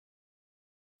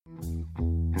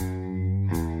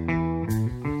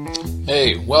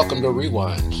Hey, welcome to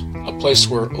Rewind, a place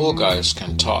where old guys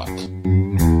can talk.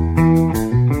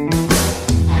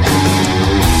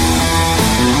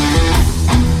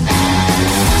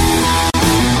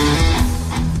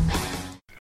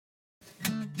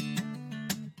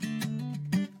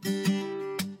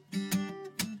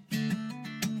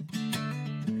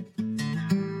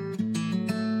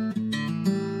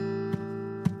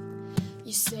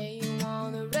 You say you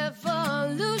want a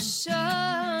revolution.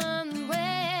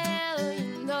 Well,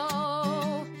 you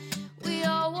know, we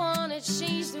all want to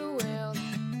change the world.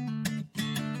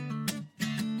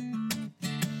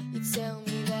 You tell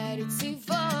me that it's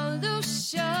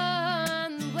evolution.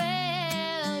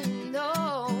 Well, you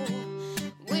know,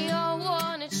 we all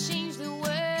want to change the world.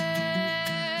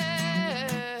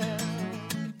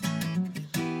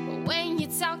 But when you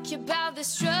talk about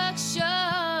destruction,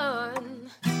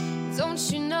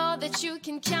 don't you know that you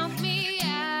can count me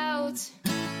out?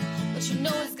 But you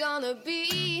know it's gonna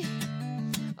be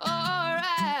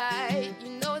alright.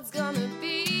 You know it's gonna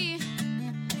be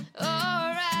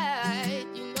alright.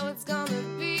 You know it's gonna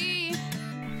be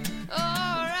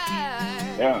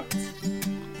alright. Yeah.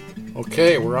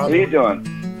 Okay, we're on. What are you doing?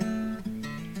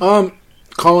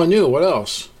 Calling you. What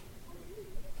else?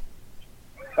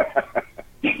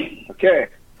 Okay.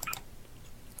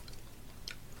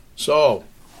 So,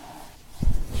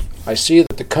 I see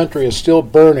that the country is still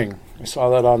burning. I saw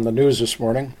that on the news this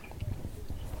morning.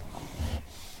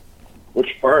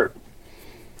 Which part?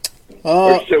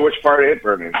 Which part ain't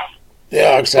burning?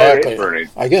 Yeah, exactly. Burning.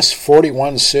 I guess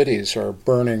 41 cities are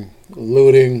burning,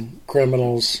 looting,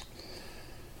 criminals,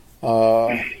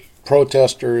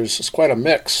 protesters. It's quite a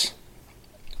mix.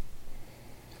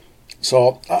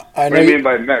 So I know. What do you mean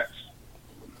by mix?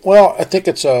 Well, I think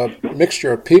it's a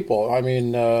mixture of people. I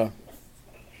mean,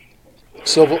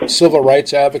 civil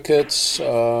rights advocates, what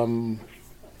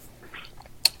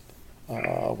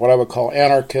I would call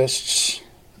anarchists,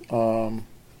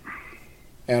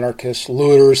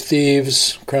 looters,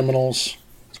 thieves, criminals.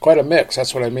 It's quite a mix.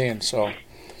 That's what I mean. So I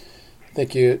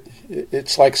think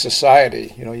it's like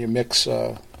society. You know, you mix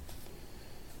a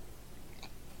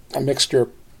mixture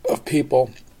of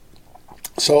people.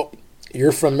 So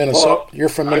you're from Minnesota. You're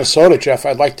from Minnesota, Jeff.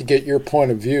 I'd like to get your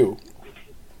point of view.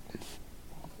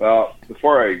 Well,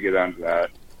 before I get onto that,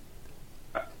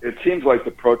 it seems like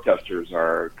the protesters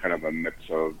are kind of a mix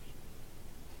of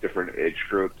different age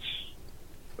groups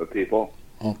of people.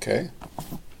 Okay.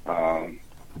 The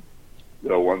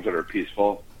ones that are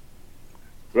peaceful.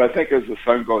 But I think as the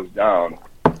sun goes down,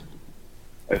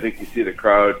 I think you see the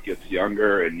crowd gets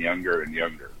younger and younger and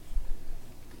younger.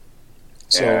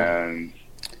 So, and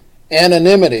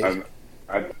anonymity.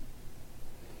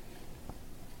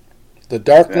 The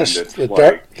darkness,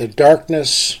 the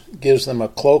darkness gives them a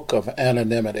cloak of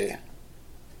anonymity.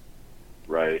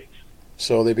 Right.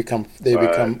 So they become.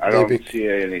 I don't see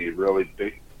any really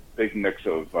big mix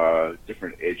of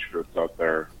different age groups out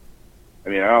there. I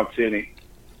mean, I don't see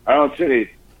any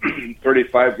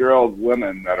 35-year-old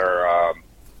women that are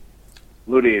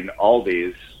looting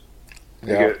Aldi's to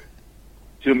get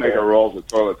 2 mega rolls of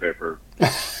toilet paper.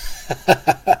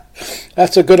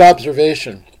 That's a good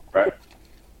observation. Right.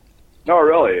 No,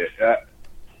 really.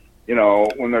 You know,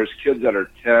 when there's kids that are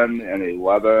 10 and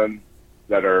 11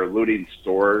 that are looting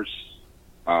stores,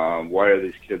 why are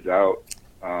these kids out?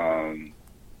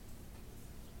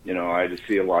 You know, I just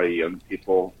see a lot of young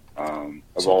people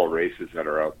of all races that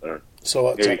are out there.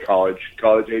 So maybe college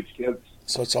age kids.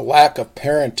 So it's a lack of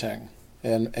parenting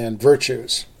and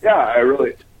virtues. Yeah,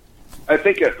 I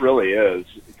think it really is.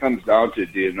 It comes down to,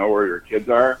 do you know where your kids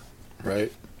are?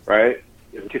 Right. Right?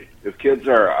 If kids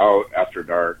are out after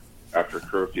dark, after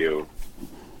curfew,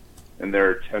 and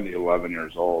they're 10 to 11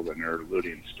 years old and they're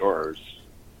looting stores,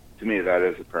 to me that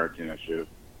is a parenting issue,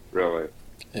 really.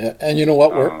 Yeah, and you know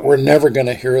what? We're never going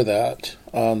to hear that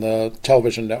on the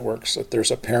television networks, that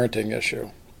there's a parenting issue.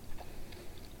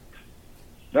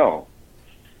 No.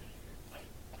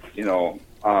 You know,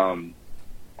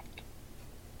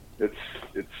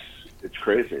 it's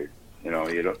crazy. You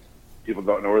know, people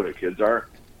don't know where their kids are.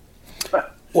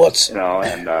 Well, it's, you know,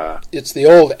 and it's the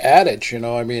old adage, you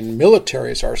know. I mean,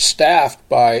 militaries are staffed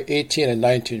by 18 and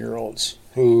 19-year-olds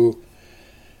who,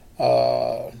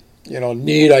 you know,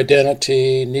 need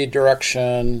identity, need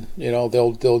direction. You know,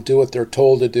 they'll do what they're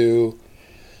told to do.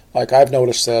 Like I've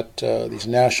noticed that these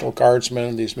National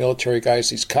Guardsmen, these military guys,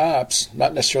 these cops,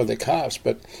 not necessarily cops,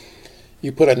 but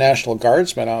you put a National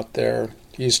Guardsman out there,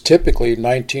 he's typically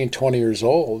 19, 20 years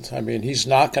old. I mean, he's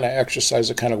not going to exercise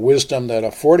the kind of wisdom that a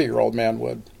 40-year-old man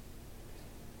would.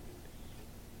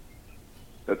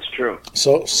 That's true.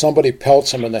 So somebody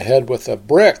pelts him in the head with a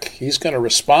brick, he's going to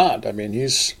respond. I mean,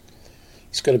 it's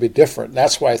going to be different.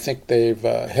 That's why I think they've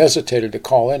hesitated to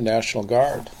call in National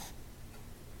Guard.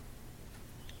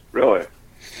 Really?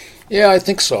 Yeah, I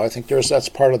think so. I think that's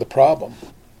part of the problem.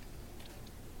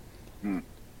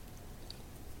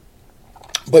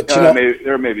 But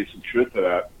there may be some truth to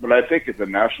that. But I think if the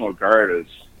National Guard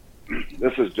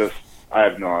this is just,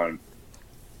 I've known,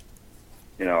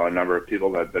 a number of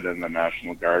people that have been in the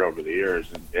National Guard over the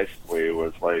years, and basically it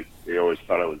was like they always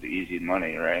thought it was easy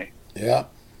money, right? Yeah.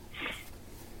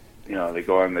 They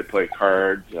go in, they play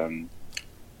cards, and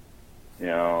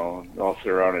they'll sit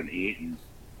around and eat and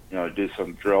do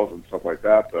some drills and stuff like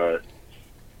that. But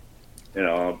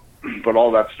but all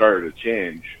that started to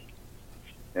change.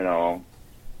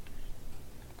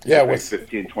 Yeah, with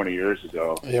 15, 20 years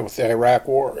ago. Yeah, with the Iraq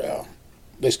War. Yeah,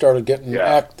 they started getting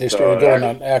They started going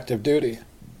on active duty.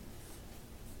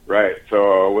 Right.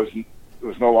 So it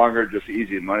was no longer just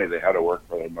easy money. They had to work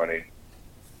for their money.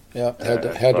 Yeah, had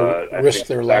to risk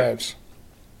their lives.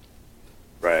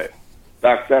 Right.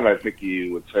 Back then, I think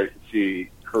you would see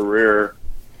career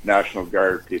National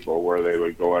Guard people where they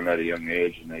would go in at a young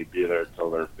age and they'd be there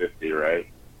till they're 50, right?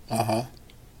 Uh-huh.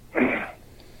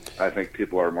 I think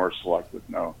people are more selective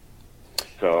now.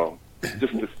 So,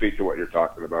 just to speak to what you're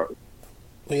talking about.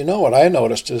 Well, what I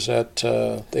noticed is that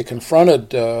they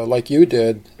confronted, like you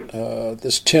did,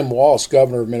 this Tim Walz,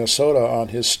 governor of Minnesota, on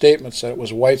his statements that it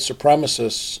was white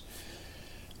supremacists,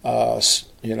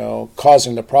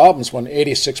 causing the problems when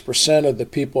 86% of the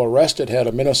people arrested had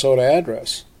a Minnesota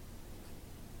address.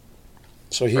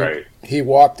 So he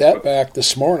walked that back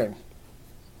this morning.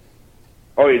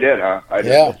 Oh, he did, huh? I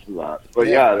didn't listen to that. But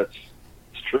it's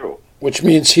true. Which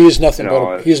means he's nothing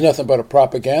but a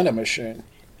propaganda machine.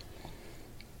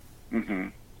 Mm-hmm.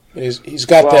 He's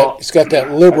got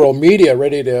that liberal media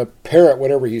ready to parrot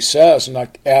whatever he says and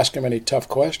not ask him any tough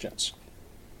questions.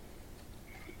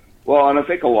 Well, and I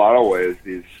think a lot of ways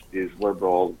these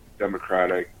liberal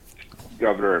Democratic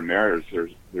governor and mayors, they're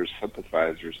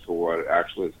sympathizers to what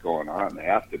actually is going on. They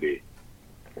have to be.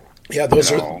 Yeah,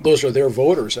 those are their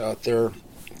voters out there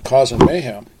causing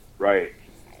mayhem. Right.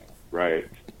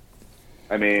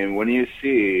 I mean, when you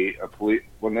see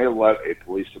when they let a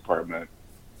police department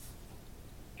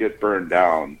get burned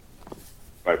down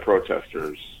by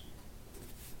protesters,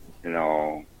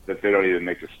 that they don't even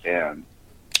make a stand.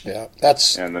 Yeah,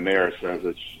 and the mayor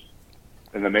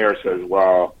says,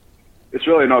 well, it's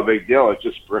really no big deal. It's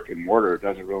just brick and mortar. It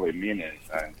doesn't really mean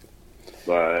anything.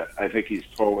 But I think he's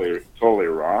totally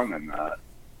wrong in that.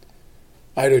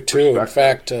 I do too. In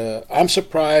fact, I'm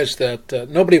surprised that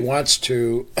nobody wants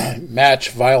to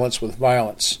match violence with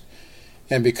violence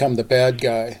and become the bad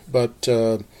guy. But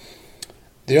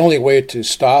the only way to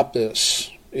stop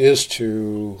this is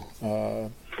to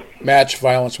match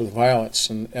violence with violence,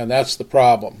 and that's the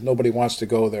problem. Nobody wants to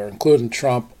go there, including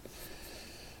Trump.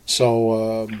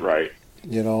 So,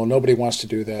 nobody wants to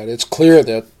do that. It's clear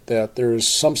that there's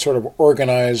some sort of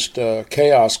organized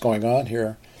chaos going on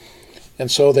here. And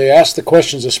so they asked the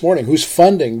questions this morning, who's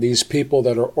funding these people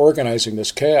that are organizing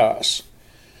this chaos?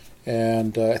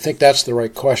 And I think that's the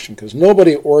right question, because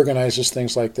nobody organizes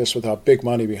things like this without big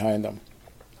money behind them.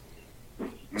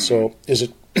 So is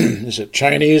it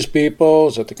Chinese people?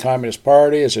 Is it the Communist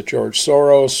Party? Is it George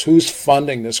Soros? Who's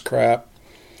funding this crap?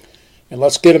 And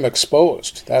let's get them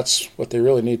exposed. That's what they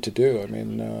really need to do. I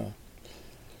mean,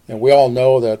 and we all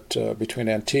know that between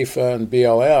Antifa and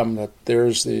BLM, that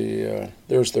there's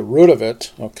the root of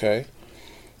it. Okay,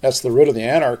 that's the root of the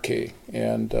anarchy,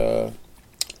 and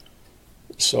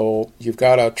so you've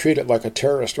got to treat it like a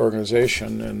terrorist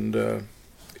organization, and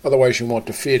otherwise you won't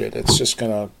defeat it. It's just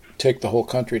going to take the whole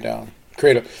country down.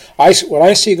 What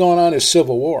I see going on is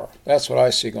civil war. That's what I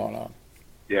see going on.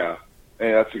 Yeah,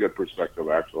 hey, that's a good perspective,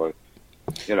 actually.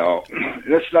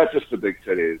 It's not just the big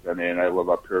cities. I mean, I live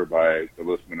up here by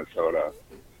Duluth, Minnesota,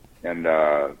 and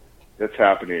it's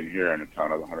happening here in a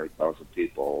town of 100,000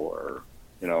 people. Or,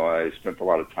 I spent a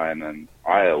lot of time in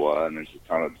Iowa, and there's a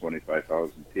town of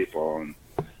 25,000 people. And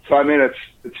so, I mean, it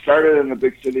started in the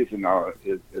big cities, and now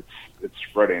it's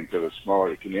spreading to the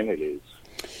smaller communities.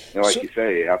 You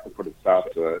say, you have to put a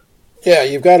stop to it. Yeah,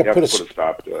 you've got to put a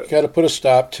stop to it. You've got to put a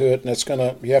stop to it, and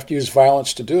you have to use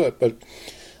violence to do it, but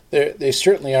they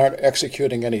certainly aren't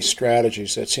executing any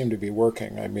strategies that seem to be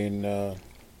working. I mean, I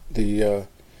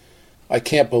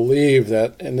can't believe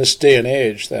that in this day and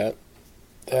age that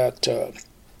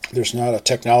there's not a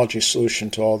technology solution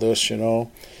to all this.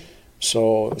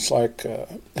 So it's like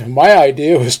my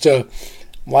idea was to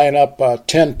line up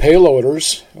 10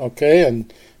 payloaders, okay,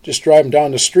 and just drive them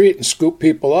down the street and scoop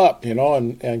people up,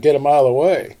 and get them out of the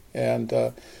way. And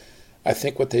I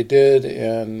think what they did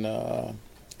in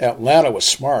Atlanta was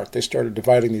smart. They started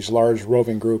dividing these large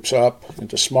roving groups up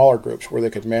into smaller groups where they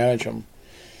could manage them.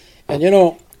 And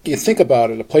you think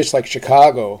about it, a place like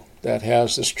Chicago that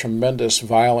has this tremendous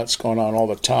violence going on all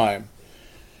the time.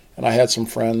 And I had some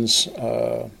friends,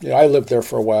 I lived there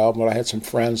for a while, but I had some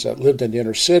friends that lived in the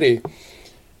inner city,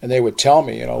 and they would tell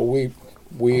me,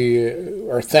 we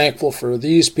are thankful for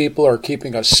these people are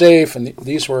keeping us safe, and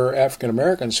these were African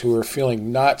Americans who were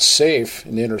feeling not safe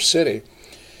in the inner city,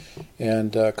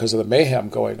 and because of the mayhem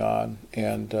going on,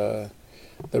 and the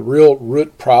real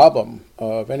root problem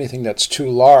of anything that's too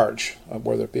large,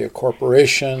 whether it be a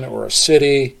corporation or a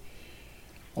city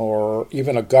or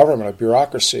even a government, a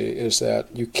bureaucracy, is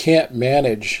that you can't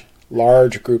manage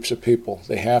large groups of people.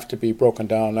 They have to be broken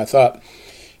down. And I thought,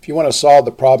 if you want to solve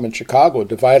the problem in Chicago,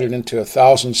 divide it into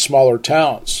 1,000 smaller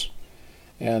towns,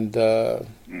 and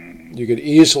you could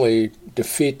easily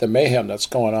defeat the mayhem that's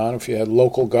going on if you had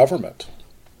local government.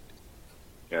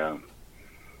 Yeah.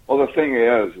 Well, the thing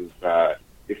is that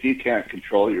if you can't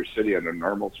control your city under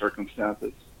normal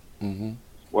circumstances,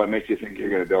 what makes you think you're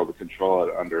going to be able to control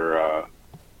it under,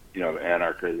 the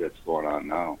anarchy that's going on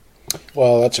now?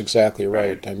 Well, that's exactly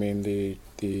right. I mean,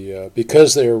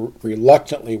 because they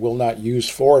reluctantly will not use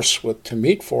force to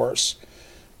meet force,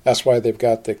 that's why they've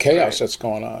got the chaos that's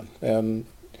going on. And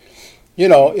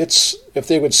it's if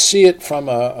they would see it from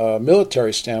a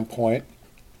military standpoint,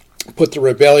 put the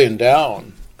rebellion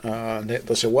down.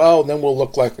 They'll say, well, then we'll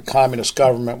look like a communist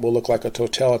government, we'll look like a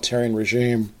totalitarian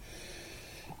regime,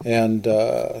 and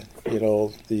the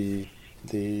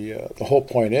whole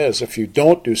point is, if you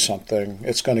don't do something,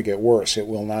 it's going to get worse. It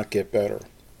will not get better.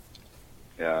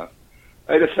 Yeah,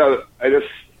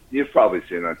 you've probably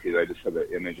seen on TV. I just had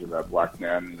the image of that black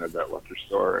man in that liquor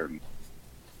store,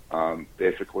 and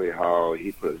basically how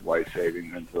he put his life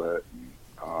savings into it,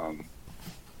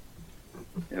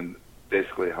 and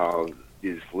basically how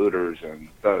these looters and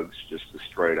thugs just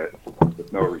destroyed it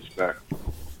with no respect.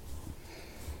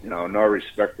 No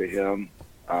respect to him,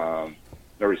 no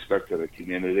respect to the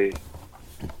community.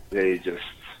 They just,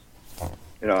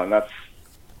 and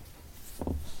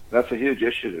that's a huge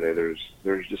issue today.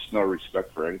 There's just no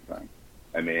respect for anything.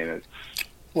 I mean, it's.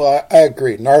 Well, I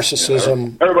agree.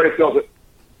 Narcissism. Everybody feels it.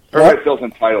 Everybody feels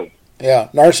entitled. Yeah,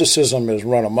 narcissism is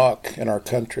run amok in our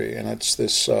country, and it's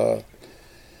this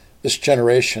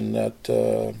generation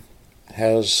that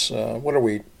has what are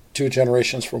we? 2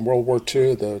 generations from World War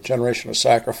II, the generation of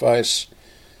sacrifice.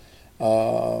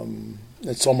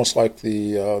 It's almost like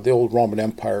the old Roman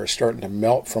Empire is starting to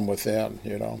melt from within.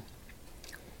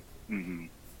 Mm-hmm.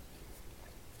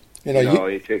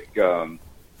 You take. Go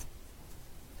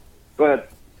ahead.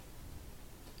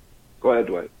 Go ahead,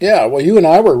 Dwight. Yeah, well, you and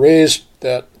I were raised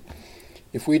that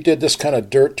if we did this kind of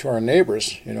dirt to our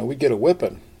neighbors, we'd get a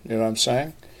whipping. You know what I'm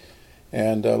saying?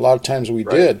 And a lot of times we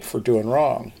did for doing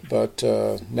wrong. But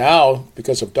now,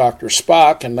 because of Dr.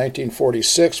 Spock in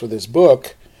 1946 with his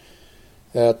book,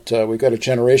 that we got a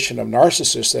generation of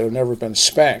narcissists that have never been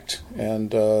spanked.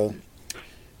 And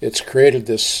it's created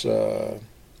this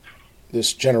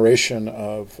generation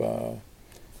of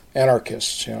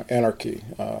anarchists, anarchy,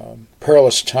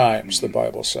 perilous times, the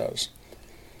Bible says.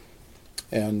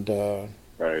 And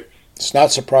it's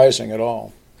not surprising at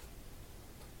all.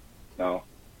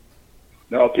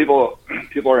 No, people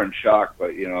are in shock,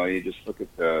 but you just look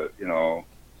at the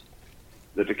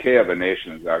the decay of a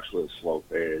nation is actually a slow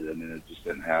fade. I mean, it just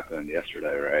didn't happen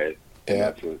yesterday, right? Yeah. And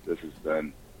that's what this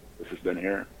has been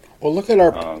here. Well, look at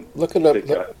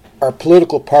our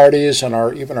political parties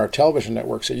and even our television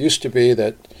networks. It used to be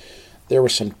that there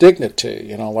was some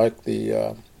dignity, like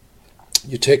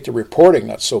you take the reporting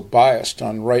that's so biased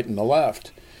on right and the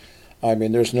left. I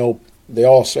mean, they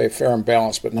all say fair and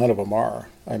balanced, but none of them are.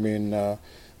 I mean,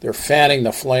 they're fanning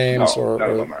the flames,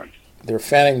 they're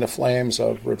fanning the flames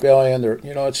of rebellion.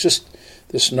 It's just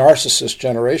this narcissist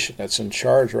generation that's in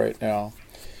charge right now.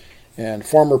 And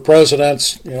former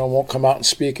presidents, won't come out and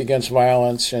speak against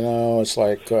violence. It's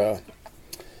like the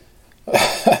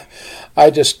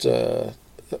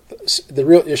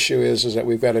real issue is that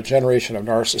we've got a generation of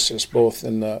narcissists, both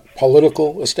in the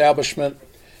political establishment,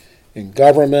 in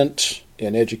government,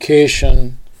 in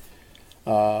education,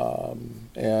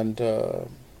 and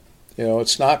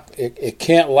it's not. It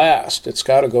can't last. It's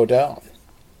got to go down.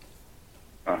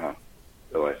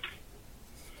 Really.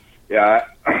 Yeah,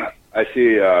 I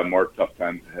see more tough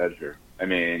times ahead here. I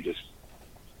mean,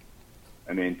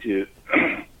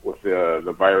 with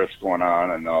the virus going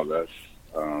on and all this,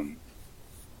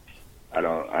 I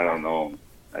don't know.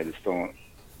 I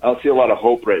don't see a lot of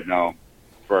hope right now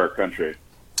for our country.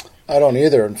 I don't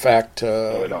either. In fact,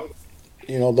 I don't.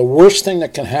 the worst thing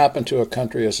that can happen to a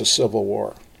country is a civil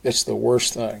war. It's the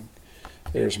worst thing.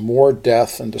 There's more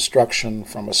death and destruction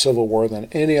from a civil war than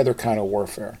any other kind of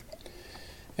warfare.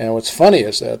 And what's funny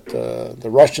is that the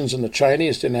Russians and the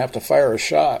Chinese didn't have to fire a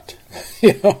shot.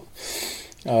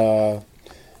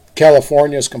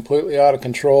 California is completely out of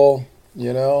control.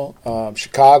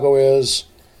 Chicago is.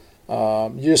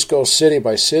 You just go city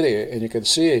by city, and you can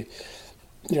see,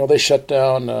 they shut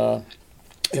down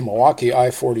in Milwaukee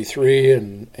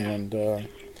I-43, and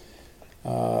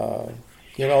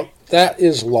that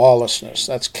is lawlessness.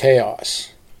 That's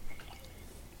chaos.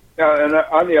 Yeah, and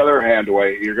on the other hand,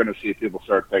 Dwight, you're going to see people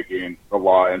start taking the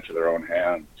law into their own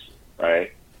hands,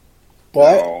 right?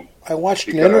 Well, I watched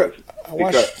an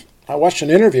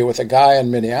interview with a guy in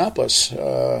Minneapolis.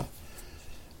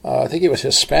 I think he was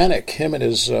Hispanic. Him and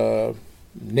his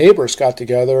neighbors got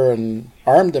together and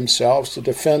armed themselves to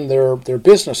defend their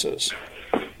businesses.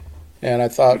 And I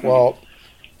thought, well,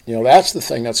 that's the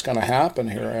thing that's going to happen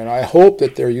here. And I hope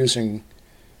that they're using,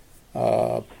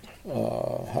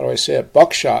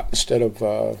 buckshot instead of,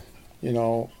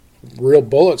 real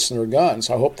bullets in their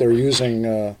guns. I hope they're using,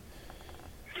 they're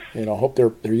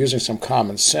using some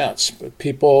common sense. But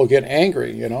people get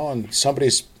angry, and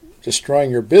somebody's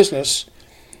destroying your business,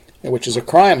 which is a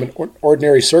crime. In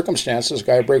ordinary circumstances, a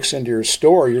guy breaks into your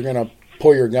store, you're going to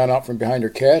pull your gun out from behind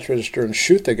your cash register and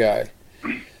shoot the guy.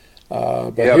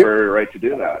 But you have every right to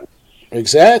do that.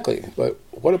 Exactly. But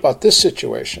what about this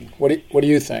situation? What do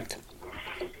you think?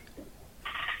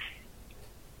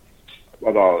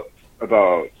 About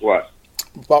what?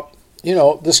 Well,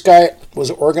 this guy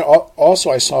was also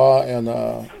I saw in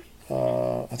I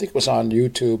think it was on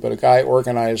YouTube, but a guy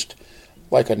organized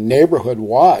like a neighborhood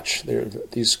watch.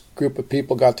 These group of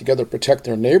people got together to protect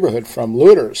their neighborhood from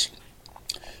looters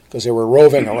because they were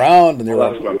roving around and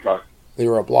they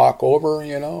were a block over,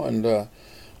 and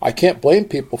I can't blame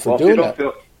people for doing that.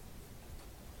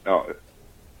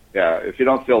 If you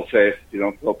don't feel safe, if you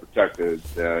don't feel protected,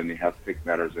 then you have to take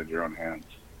matters into your own hands,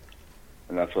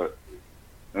 and that's what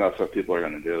people are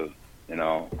going to do,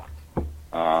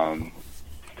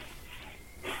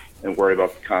 and worry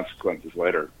about the consequences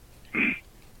later.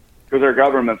 Because our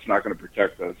government's not going to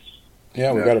protect us.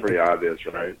 Yeah, we got pretty obvious,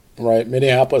 right? Right,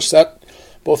 Minneapolis.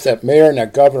 Both that mayor and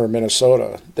that governor of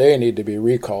Minnesota, they need to be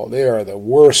recalled. They are the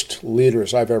worst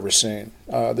leaders I've ever seen.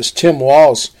 This Tim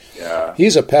Walz,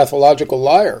 he's a pathological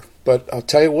liar. But I'll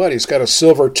tell you what, he's got a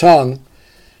silver tongue,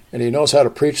 and he knows how to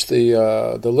preach the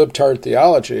libtard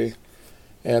theology,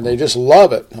 and they just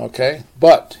love it. Okay,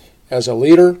 but as a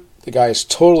leader, the guy is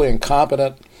totally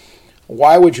incompetent.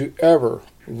 Why would you ever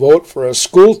vote for a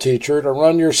school teacher to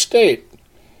run your state?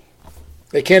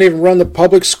 They can't even run the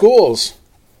public schools.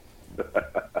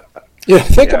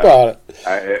 Think about it.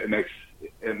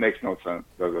 It makes no sense,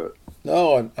 does it?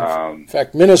 No. In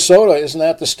fact, Minnesota, isn't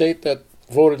that the state that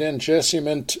voted in Jesse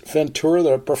Ventura,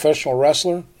 the professional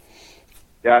wrestler?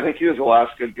 Yeah, I think he was the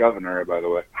last good governor, by the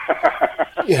way.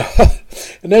 Yeah.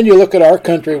 And then you look at our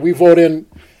country, we vote in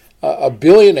a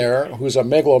billionaire who's a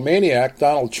megalomaniac,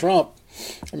 Donald Trump.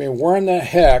 I mean, where in the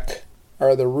heck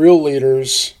are the real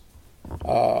leaders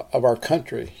of our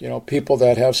country? People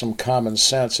that have some common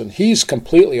sense. And he's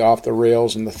completely off the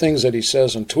rails in the things that he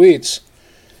says and tweets.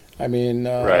 I mean,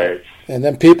 right. And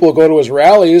then people go to his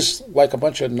rallies like a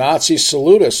bunch of Nazi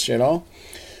salutists,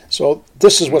 So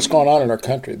this is what's going on in our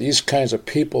country. These kinds of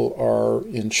people are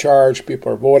in charge.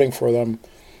 People are voting for them.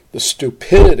 The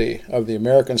stupidity of the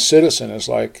American citizen is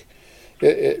like,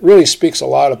 it really speaks a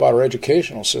lot about our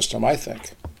educational system, I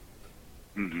think.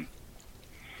 Mm-hmm.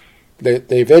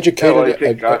 They've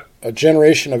educated a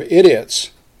generation of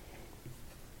idiots.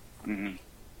 Mm-hmm.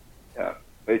 Yeah,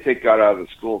 they take God out of the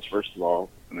schools, first of all.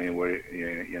 I mean,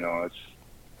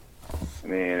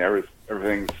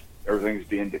 everything's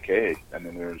being decayed. I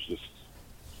mean, there's just,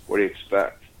 what do you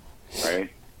expect, right?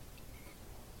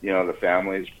 The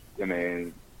families,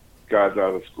 God's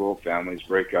out of the school, families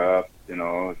break up,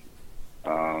 they're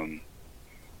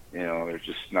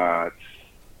just not,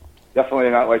 definitely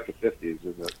not like the 50s,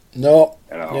 is it? No,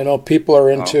 people are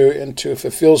into if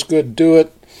it feels good, do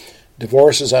it.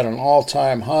 Divorce is at an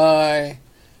all-time high.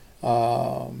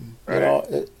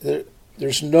 Right.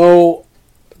 There's no,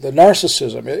 the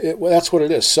narcissism, that's what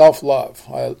it is, self-love.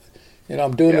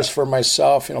 I'm doing this for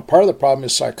myself. Part of the problem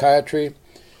is psychiatry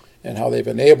and how they've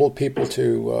enabled people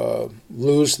to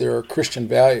lose their Christian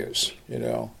values,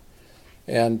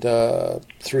 and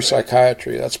through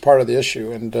psychiatry. That's part of the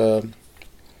issue. And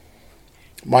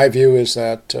my view is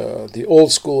that the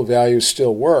old school values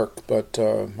still work, but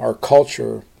our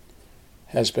culture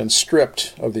has been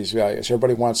stripped of these values.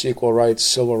 Everybody wants equal rights,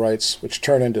 civil rights, which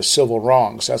turn into civil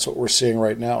wrongs. That's what we're seeing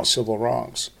right now, civil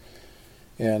wrongs.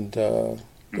 And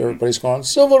everybody's going,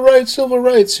 civil rights,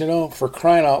 for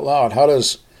crying out loud. How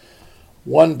does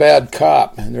one bad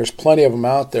cop, and there's plenty of them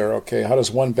out there, okay, how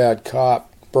does one bad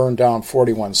cop burn down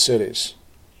 41 cities?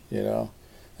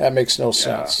 That makes no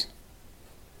sense.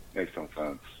 Makes no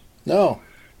sense. No.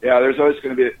 Yeah, there's always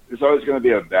going to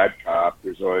be a bad cop.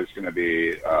 There's always going to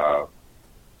be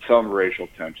some racial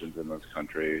tensions in this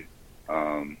country.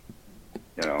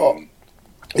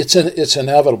 It's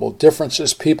inevitable.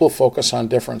 Differences. People focus on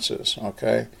differences.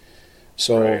 Okay.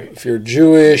 So if you're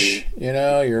Jewish,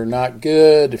 you're not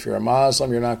good. If you're a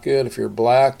Muslim, you're not good. If you're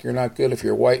black, you're not good. If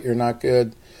you're white, you're not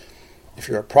good. If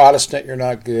you're a Protestant, you're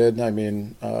not good. I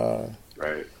mean,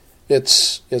 right.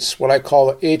 It's what I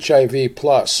call HIV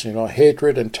plus.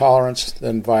 Hatred, intolerance,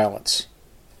 then violence.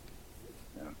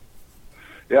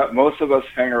 Yeah. Most of us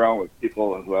hang around with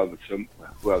people who have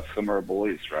similar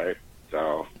beliefs, right?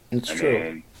 So it's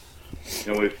true.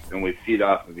 And we feed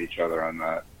off of each other on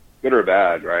that, good or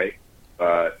bad, right?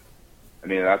 But I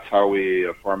mean, that's how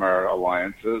we form our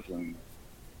alliances and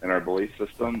our belief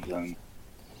systems,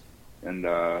 and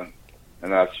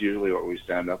that's usually what we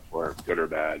stand up for, good or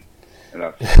bad. And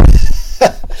that's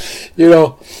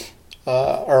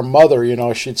our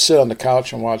mother, she'd sit on the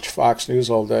couch and watch Fox News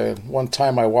all day. And one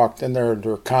time I walked in there into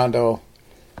her condo,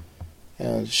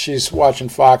 and she's watching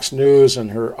Fox News,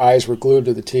 and her eyes were glued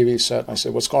to the TV set. And I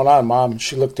said, "What's going on, Mom?" And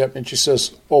she looked at me and she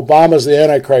says, "Obama's the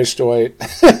Antichrist, Dwight."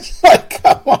 It's like,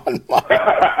 come on, Mom.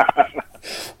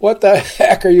 What the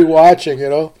heck are you watching,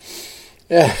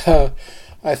 Yeah,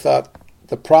 I thought,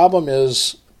 the problem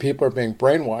is people are being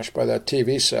brainwashed by that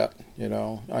TV set,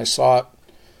 I saw it.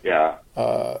 Yeah.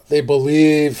 They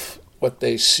believe what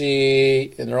they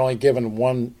see, and they're only given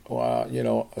one,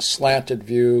 a slanted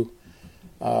view.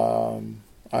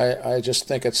 I just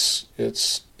think it's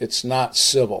not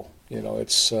civil.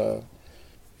 There's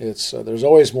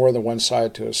always more than one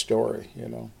side to a story.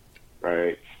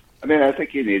 Right. I mean, I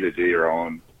think you need to do your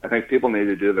own. I think people need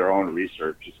to do their own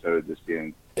research instead of just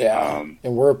being. Yeah.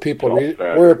 And where are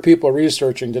people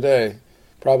researching today?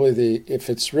 Probably if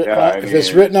it's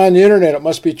written on the internet, it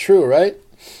must be true, right?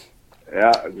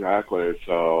 Yeah, exactly.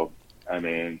 So, I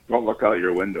mean, don't look out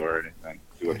your window or anything.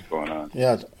 See what's going on.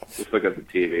 Yeah. Just look at the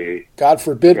TV. God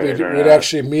forbid we'd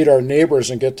actually meet our neighbors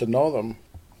and get to know them.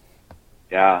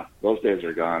 Yeah, those days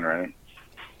are gone, right?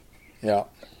 Yeah.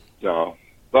 So,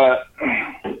 but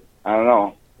I don't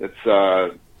know. It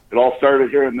all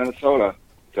started here in Minnesota.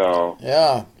 So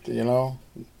yeah, the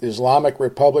Islamic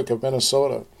Republic of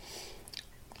Minnesota.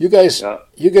 You guys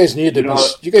need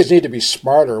to be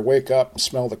smarter. Wake up and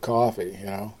smell the coffee.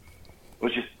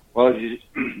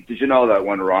 Did you know that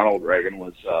when Ronald Reagan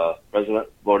was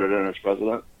voted in as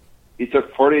president, he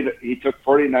took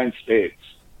 49 states,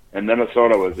 and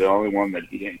Minnesota was the only one that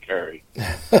he didn't carry.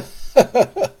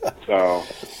 So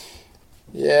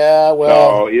yeah,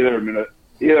 well, so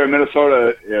either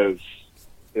Minnesota is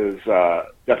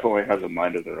definitely has a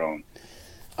mind of their own.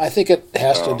 I think it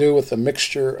has to do with the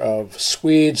mixture of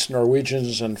Swedes,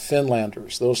 Norwegians, and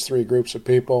Finlanders. Those three groups of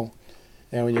people,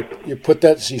 and when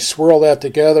you swirl that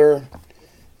together,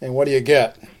 and what do you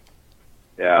get?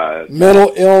 Yeah,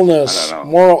 mental illness,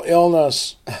 moral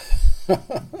illness.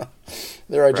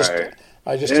 There,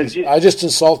 I just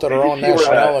insulted our own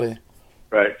nationality.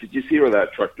 Right? Did you see where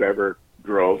that truck driver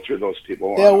drove through those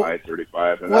people on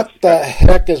I-35? What the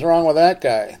heck is wrong with that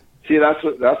guy? See, those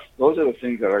are the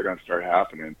things that are going to start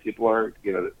happening. People are,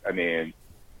 I mean,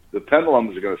 the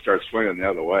pendulums are going to start swinging the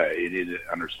other way. You need to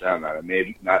understand that. It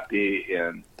may not be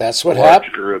in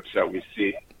large groups that we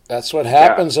see. That's what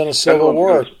happens in a civil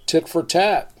war, tit for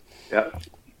tat. Yeah.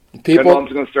 Pendulums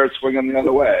are going to start swinging the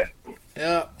other way.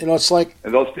 Yeah, it's like...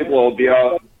 And those people will be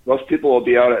out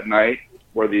at night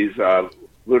where these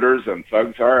looters and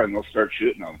thugs are, and they'll start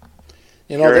shooting them.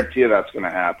 I guarantee you that's going to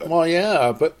happen. Well,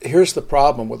 yeah, but here's the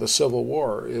problem with the Civil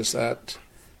War is that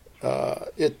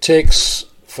it takes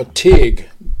fatigue,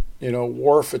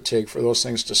 war fatigue, for those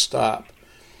things to stop.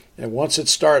 And once it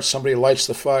starts, somebody lights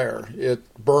the fire. It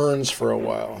burns for a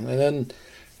while. And then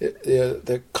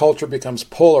the culture becomes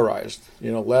polarized,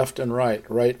 left and right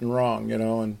and wrong,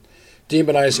 and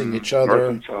demonizing each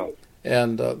other.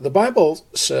 And the Bible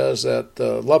says that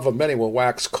the love of many will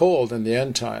wax cold in the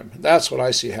end time. That's what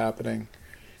I see happening,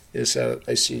 is that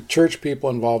I see church people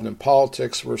involved in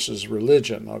politics versus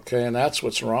religion, okay? And that's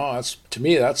what's wrong. To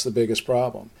me, that's the biggest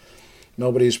problem.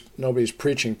 Nobody's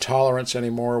preaching tolerance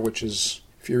anymore, which is,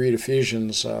 if you read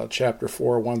Ephesians chapter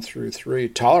 4, 1 through 3,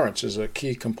 tolerance is a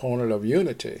key component of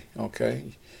unity,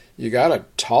 okay? You got to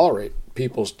tolerate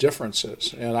people's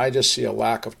differences. And I just see a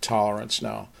lack of tolerance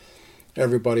now.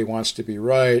 Everybody wants to be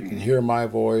right and hear my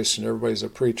voice, and everybody's a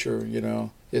preacher.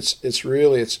 It's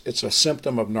really a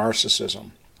symptom of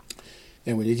narcissism.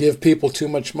 And when you give people too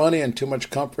much money and too much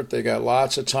comfort, they got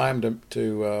lots of time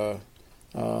to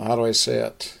how do I say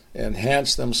it,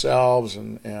 enhance themselves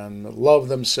and love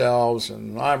themselves,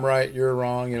 and I'm right, you're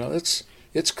wrong.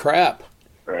 It's crap.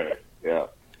 Right. Yeah.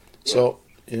 So,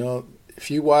 if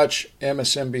you watch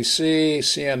MSNBC,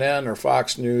 CNN, or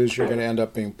Fox News, you're going to end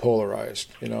up being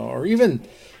polarized, or even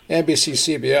NBC,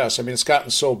 CBS. I mean, it's gotten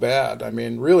so bad. I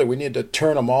mean, really, we need to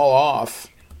turn them all off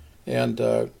and,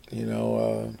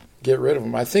 get rid of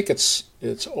them. I think it's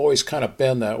always kind of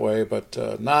been that way, but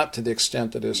not to the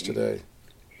extent it is today.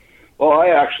 Well, I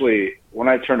actually, when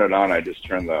I turn it on, I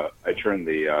turn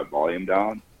the volume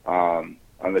down on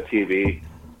the TV,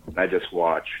 and I just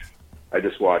watch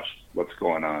what's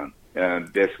going on.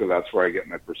 And basically that's where I get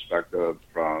my perspective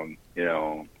from,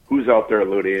 who's out there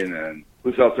looting and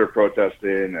who's out there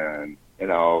protesting, and,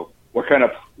 what kind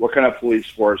of police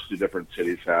force do different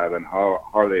cities have, and how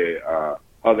are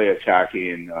they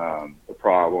attacking the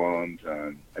problems.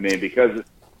 And I mean, because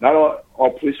not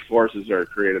all police forces are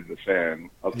created the same,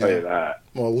 I'll tell you that.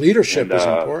 Well, leadership is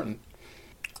important.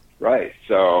 Right.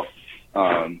 So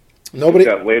nobody.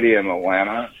 That lady in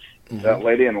Atlanta,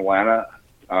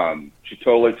 she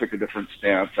totally took a different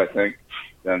stance, I think,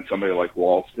 than somebody like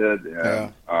Waltz did.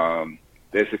 And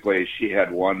basically, she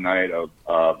had one night of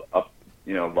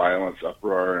violence,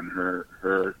 uproar in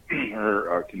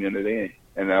her community,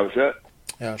 and that was it.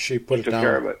 Yeah, she put it took down.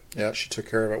 Care of it. Yeah, she took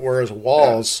care of it. Whereas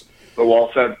Walz, but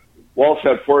Waltz had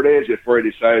 4 days before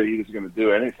he decided he was going to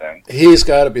do anything. He's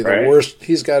got to be the worst.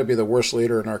 He's got to be the worst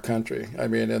leader in our country. I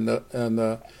mean, and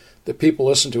the people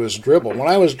listen to his dribble. When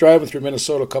I was driving through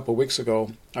Minnesota a couple of weeks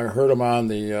ago, I heard him on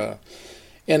the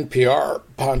NPR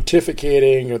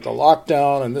pontificating at the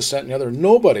lockdown and this, that, and the other.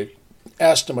 Nobody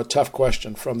asked him a tough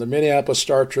question, from the Minneapolis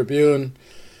Star Tribune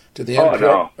to the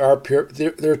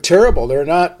NPR. They're terrible. They're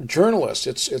not journalists.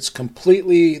 They're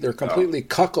completely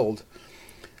cuckolded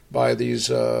by these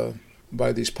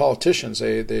politicians.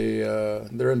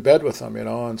 They're in bed with them,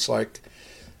 And it's like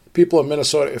people in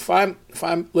Minnesota. If I'm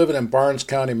living in Barnes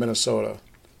County, Minnesota,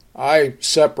 I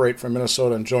separate from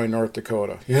Minnesota and join North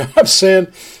Dakota. You know what I'm saying?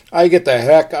 I get the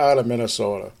heck out of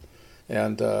Minnesota,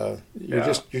 and you're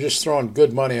just throwing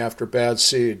good money after bad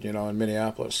seed, in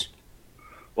Minneapolis.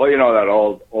 Well, that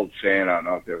old saying, I don't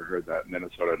know if you ever heard that,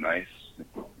 Minnesota nice.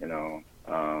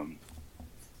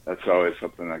 That's always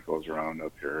something that goes around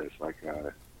up here. It's like,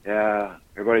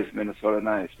 everybody's Minnesota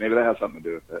nice. Maybe that has something to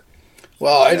do with it.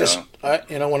 Well,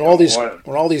 when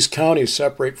all these counties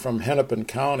separate from Hennepin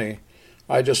County,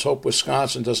 I just hope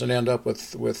Wisconsin doesn't end up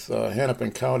with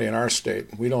Hennepin County in our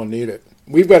state. We don't need it.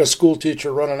 We've got a school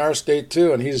teacher running our state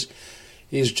too, and he's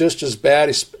just as bad.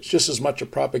 He's just as much a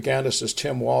propagandist as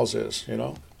Tim Walz is.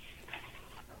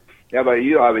 Yeah, but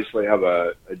you obviously have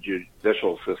a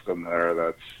judicial system there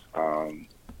that's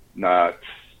not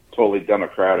totally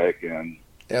democratic, and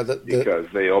because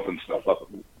they open stuff up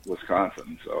in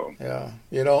Wisconsin. So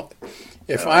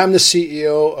if I'm the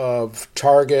CEO of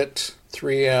Target,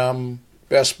 3M,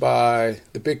 Best Buy,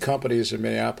 the big companies in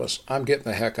Minneapolis, I'm getting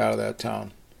the heck out of that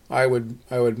town. I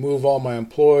would move all my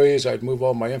employees, I'd move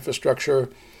all my infrastructure,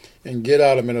 and get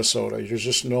out of Minnesota. There's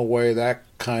just no way that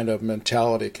kind of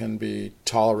mentality can be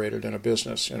tolerated in a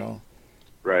business,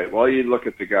 Right. Well, you look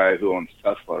at the guy who owns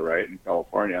Tesla, right, in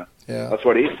California. Yeah. That's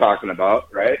what he's talking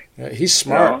about, right? Yeah, he's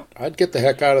smart. I'd get the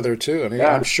heck out of there too. I mean,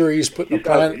 I'm sure he's putting a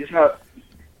plan.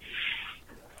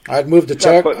 I'd move to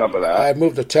Texas. I'd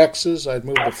move to Texas. I'd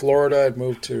move to Florida. I'd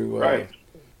move to,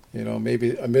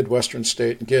 maybe a Midwestern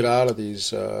state, and get out of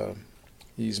these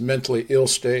mentally ill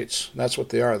states. That's what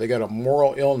they are. They got a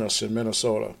moral illness in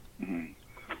Minnesota. Mm-hmm.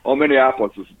 Well,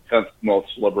 Minneapolis is the 10th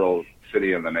most liberal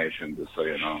city in the nation, just so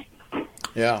you know.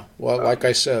 Yeah. Well, like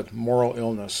I said, moral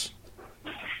illness.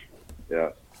 Yeah.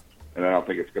 And I don't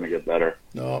think it's going to get better.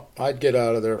 No, I'd get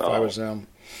out of there if I was them.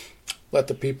 Let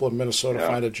the people in Minnesota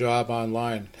find a job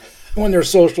online when they're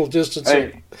social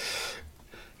distancing.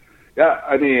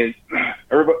 I mean,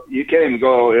 everybody, you can't even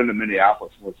go into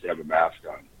Minneapolis unless you have a mask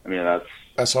on. I mean,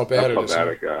 that's how bad it is.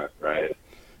 It got, right?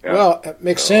 Yeah. Well, it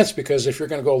makes sense, because if you're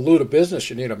going to go loot a business,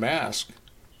 you need a mask.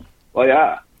 Well,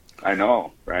 yeah, I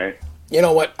know, right? You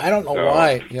know what? I don't know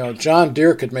why. John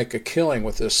Deere could make a killing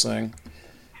with this thing.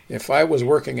 If I was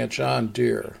working at John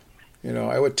Deere,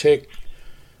 I would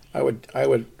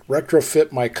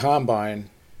retrofit my combine,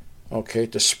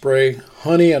 to spray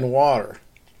honey and water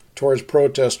towards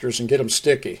protesters and get them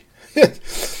sticky.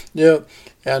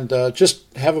 And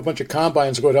just have a bunch of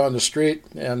combines go down the street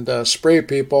and spray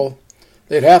people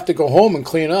they'd have to go home and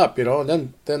clean up,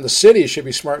 and then the city should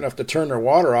be smart enough to turn their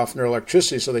water off and their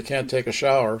electricity so they can't take a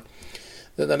shower.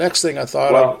 Then the next thing I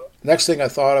thought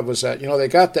of was that they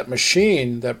got that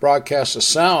machine that broadcasts the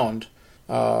sound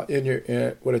what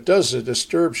it does is it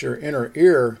disturbs your inner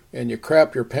ear and you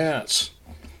crap your pants.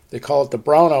 They call it the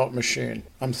brownout machine.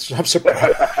 I'm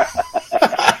surprised.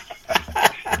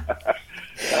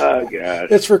 Oh God!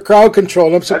 It's for crowd control.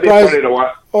 And I'm surprised. That'd be funny to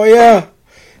watch. Oh yeah,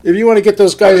 if you want to get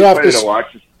those guys off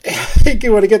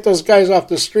you want to get those guys off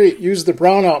the street, use the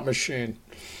brownout machine.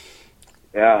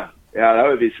 Yeah, that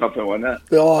would be something, wouldn't it?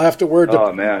 They'll all have to wear.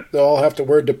 Man. They'll all have to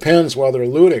wear Depends while they're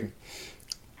looting.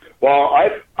 Well,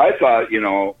 I thought,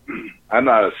 I'm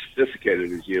not as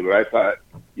sophisticated as you, but I thought,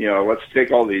 let's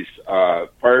take all these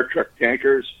fire truck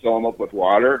tankers, fill them up with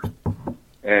water,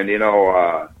 and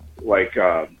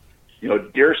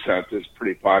deer scent is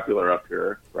pretty popular up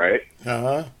here, right?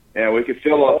 Uh-huh. And we could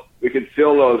fill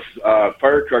those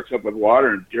fire trucks up with water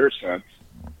and deer scent,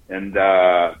 and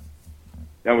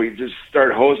then we just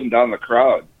start hosing down the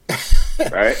crowd,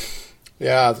 right?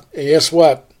 Yeah. And guess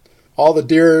what? All the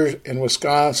deer in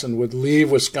Wisconsin would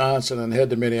leave Wisconsin and head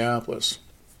to Minneapolis.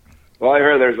 Well, I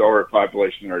heard there's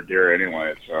overpopulation of deer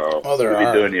anyway, so there we'd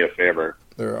are. be doing you a favor.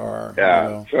 There are.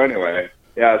 Yeah. So anyway,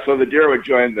 so the deer would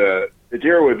join the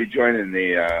deer would be joining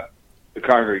the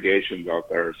congregations out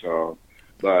there. So,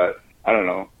 but I don't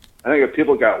know. I think if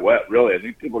people got wet, really, I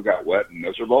think people got wet and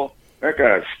miserable. They're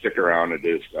gonna stick around and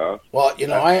do stuff. Well,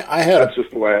 that's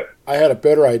just the way. I had a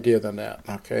better idea than that.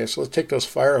 Okay, so let's take those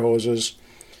fire hoses.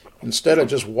 Instead of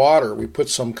just water, we put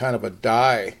some kind of a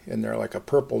dye in there, like a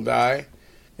purple dye,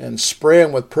 and spray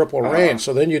them with purple rain.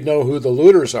 So then you'd know who the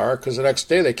looters are, because the next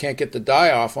day they can't get the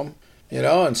dye off them,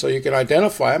 and so you can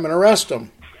identify them and arrest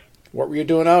them. What were you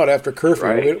doing out after curfew?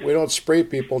 Right. We don't spray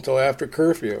people until after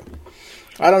curfew.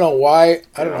 I don't know why.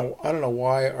 I don't know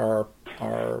why our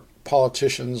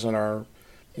politicians and our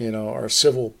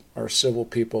civil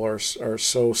people are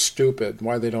so stupid.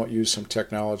 Why they don't use some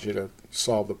technology to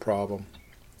solve the problem.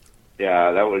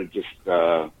 Yeah, that would just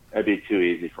that'd be too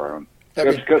easy for them.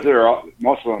 Just because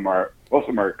most of them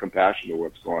are compassionate to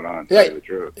what's going on. To tell you the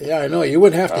truth. Yeah, I know. You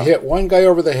wouldn't have to hit one guy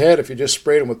over the head if you just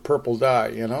sprayed him with purple dye.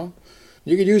 You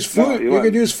could use food. You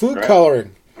could use food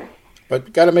coloring,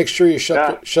 but got to make sure you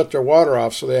shut their water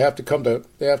off. So they have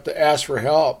to ask for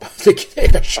help to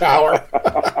take a shower.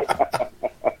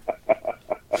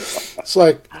 It's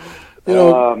like,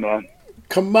 man.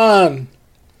 Come on.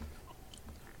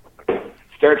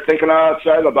 Start thinking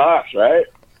outside the box, right?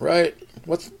 Right.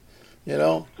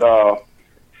 So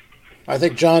I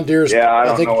think John Deere's.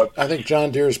 I think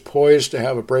John Deere's poised to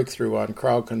have a breakthrough on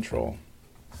crowd control.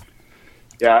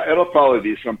 Yeah, it'll probably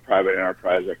be some private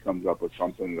enterprise that comes up with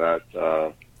something that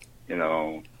does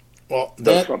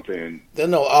something. Then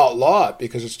they'll outlaw it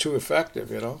because it's too effective.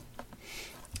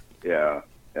 Yeah.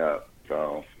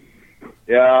 So.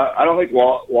 Yeah, I don't think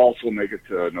Waltz will make it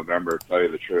to November, to tell you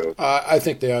the truth. I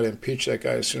think they ought to impeach that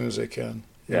guy as soon as they can.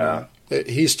 Yeah.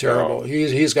 He's terrible.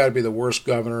 He's got to be the worst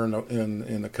governor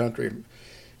in the country.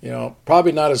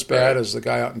 Probably not as bad as the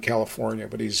guy out in California,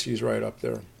 but he's right up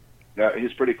there. Yeah,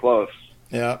 he's pretty close.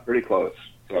 Yeah. Pretty close.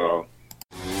 So.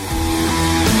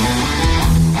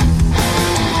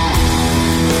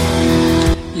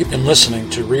 You've been listening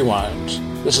to Rewind.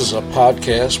 This is a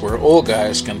podcast where old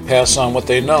guys can pass on what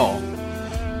they know.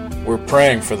 We're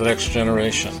praying for the next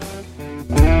generation.